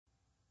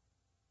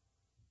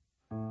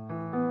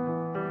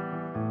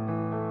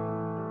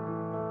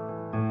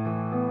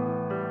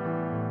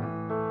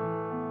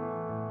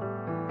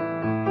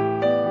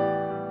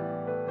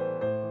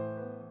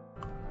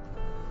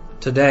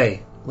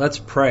Today, let's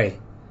pray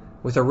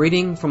with a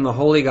reading from the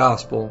Holy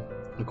Gospel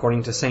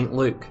according to St.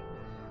 Luke.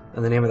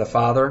 In the name of the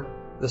Father,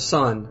 the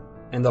Son,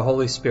 and the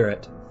Holy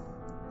Spirit.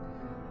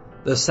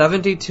 The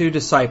 72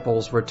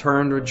 disciples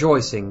returned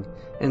rejoicing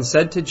and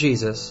said to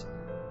Jesus,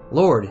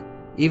 "Lord,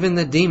 even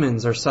the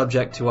demons are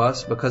subject to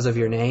us because of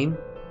your name."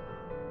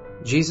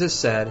 Jesus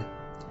said,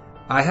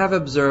 "I have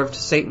observed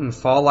Satan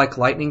fall like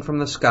lightning from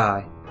the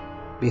sky.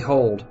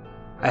 Behold,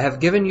 I have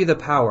given you the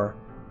power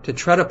to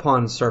tread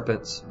upon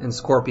serpents and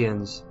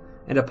scorpions,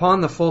 and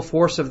upon the full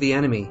force of the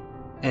enemy,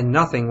 and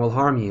nothing will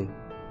harm you.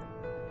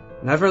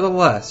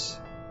 Nevertheless,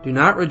 do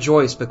not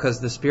rejoice because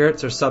the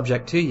spirits are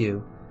subject to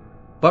you,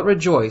 but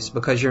rejoice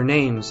because your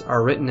names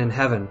are written in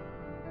heaven."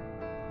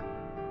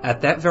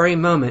 At that very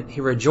moment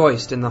he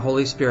rejoiced in the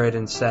Holy Spirit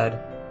and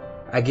said,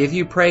 "I give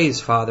you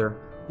praise, Father,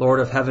 Lord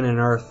of heaven and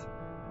earth,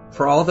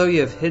 for although you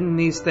have hidden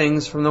these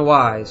things from the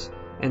wise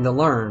and the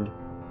learned,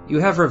 you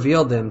have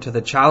revealed them to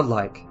the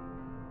childlike.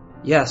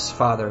 Yes,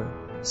 Father,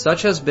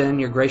 such has been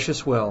your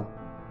gracious will.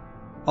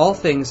 All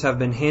things have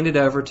been handed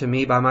over to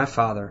me by my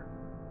Father.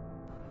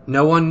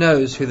 No one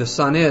knows who the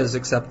Son is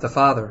except the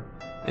Father,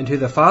 and who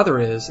the Father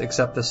is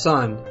except the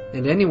Son,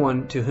 and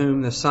anyone to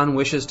whom the Son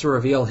wishes to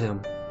reveal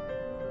him."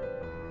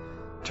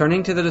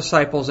 Turning to the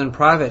disciples in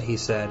private, he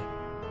said,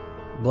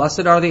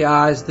 "Blessed are the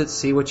eyes that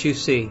see what you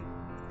see.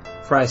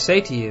 For I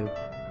say to you,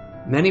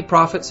 many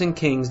prophets and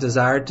kings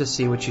desired to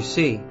see what you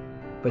see,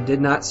 but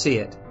did not see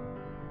it,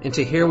 and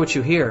to hear what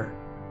you hear,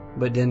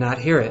 but did not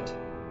hear it."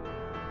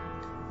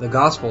 The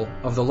Gospel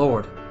of the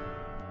Lord.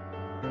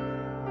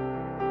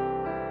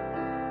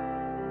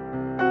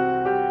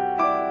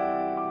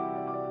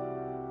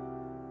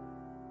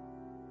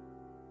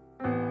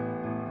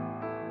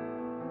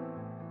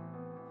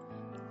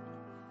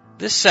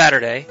 This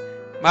Saturday,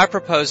 my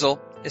proposal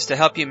is to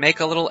help you make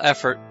a little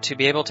effort to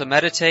be able to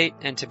meditate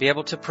and to be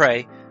able to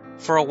pray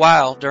for a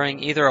while during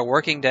either a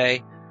working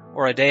day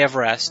or a day of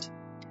rest,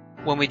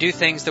 when we do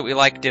things that we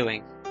like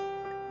doing.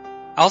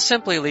 I'll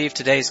simply leave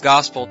today's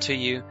gospel to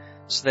you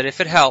so that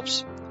if it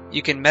helps,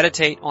 you can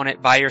meditate on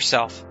it by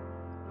yourself.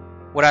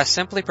 What I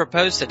simply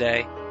propose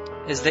today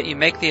is that you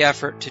make the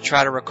effort to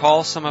try to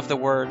recall some of the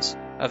words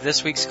of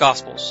this week's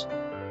gospels.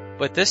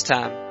 But this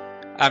time,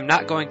 I'm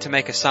not going to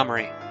make a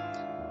summary.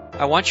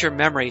 I want your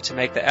memory to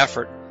make the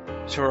effort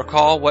to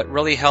recall what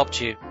really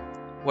helped you,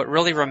 what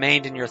really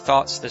remained in your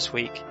thoughts this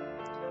week.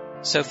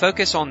 So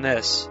focus on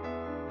this.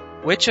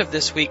 Which of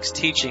this week's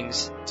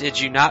teachings did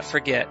you not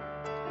forget?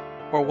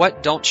 Or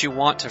what don't you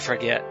want to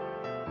forget?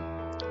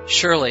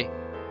 Surely,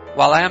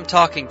 while I am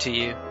talking to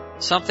you,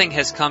 something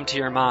has come to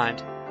your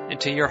mind and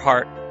to your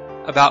heart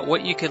about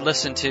what you could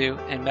listen to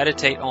and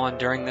meditate on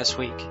during this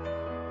week.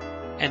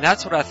 And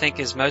that's what I think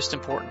is most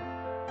important.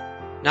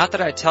 Not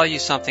that I tell you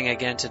something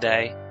again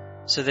today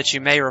so that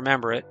you may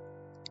remember it,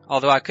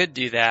 although I could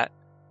do that,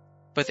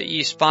 but that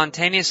you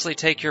spontaneously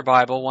take your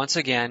Bible once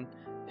again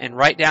and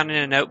write down in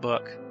a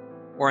notebook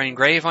or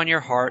engrave on your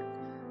heart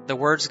the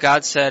words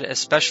God said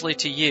especially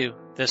to you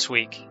this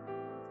week.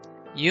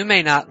 You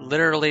may not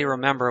literally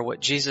remember what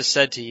Jesus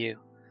said to you,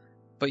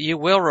 but you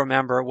will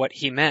remember what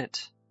he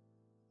meant.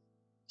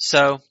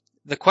 So,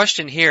 the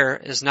question here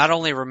is not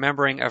only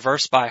remembering a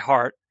verse by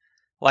heart,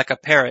 like a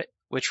parrot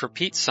which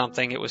repeats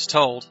something it was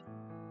told.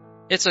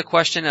 It's a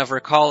question of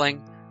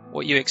recalling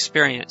what you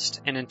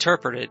experienced and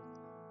interpreted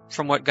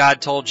from what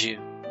God told you,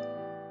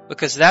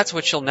 because that's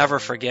what you'll never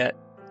forget,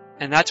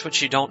 and that's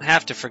what you don't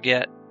have to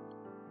forget.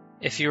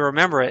 If you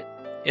remember it,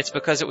 it's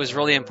because it was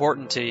really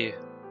important to you,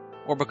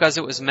 or because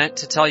it was meant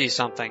to tell you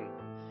something,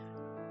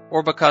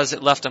 or because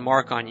it left a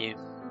mark on you.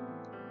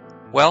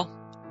 Well,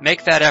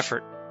 make that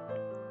effort.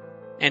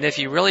 And if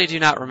you really do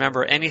not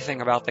remember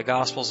anything about the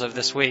Gospels of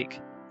this week,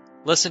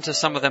 listen to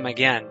some of them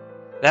again.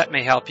 That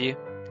may help you.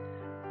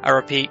 I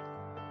repeat,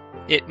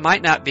 it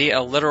might not be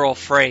a literal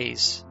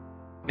phrase.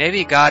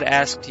 Maybe God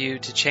asked you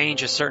to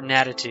change a certain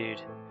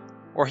attitude,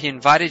 or he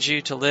invited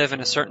you to live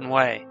in a certain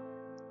way,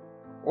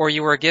 or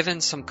you were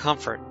given some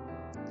comfort,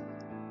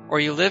 or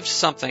you lived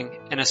something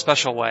in a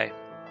special way.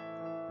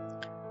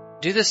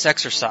 Do this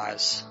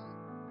exercise.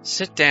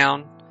 Sit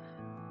down,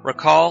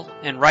 recall,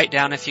 and write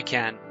down if you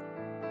can.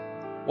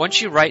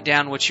 Once you write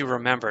down what you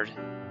remembered,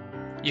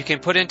 you can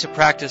put into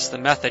practice the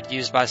method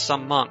used by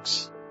some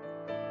monks.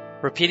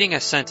 Repeating a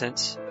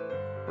sentence,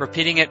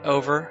 repeating it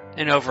over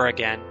and over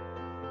again,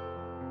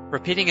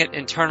 repeating it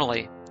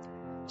internally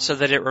so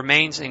that it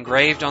remains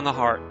engraved on the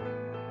heart.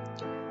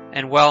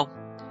 And well,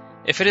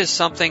 if it is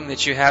something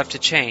that you have to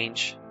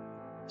change,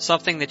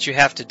 something that you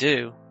have to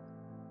do,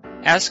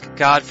 ask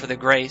God for the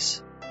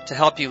grace to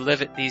help you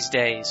live it these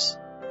days.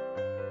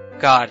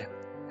 God,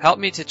 help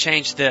me to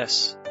change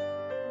this.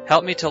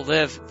 Help me to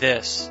live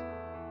this.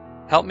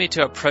 Help me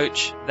to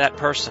approach that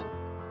person.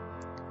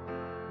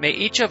 May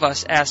each of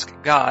us ask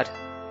God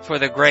for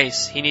the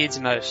grace he needs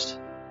most.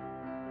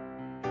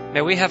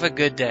 May we have a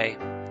good day,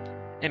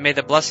 and may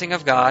the blessing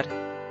of God,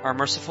 our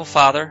merciful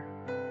Father,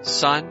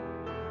 Son,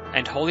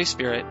 and Holy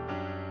Spirit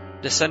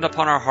descend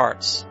upon our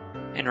hearts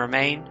and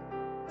remain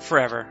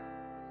forever.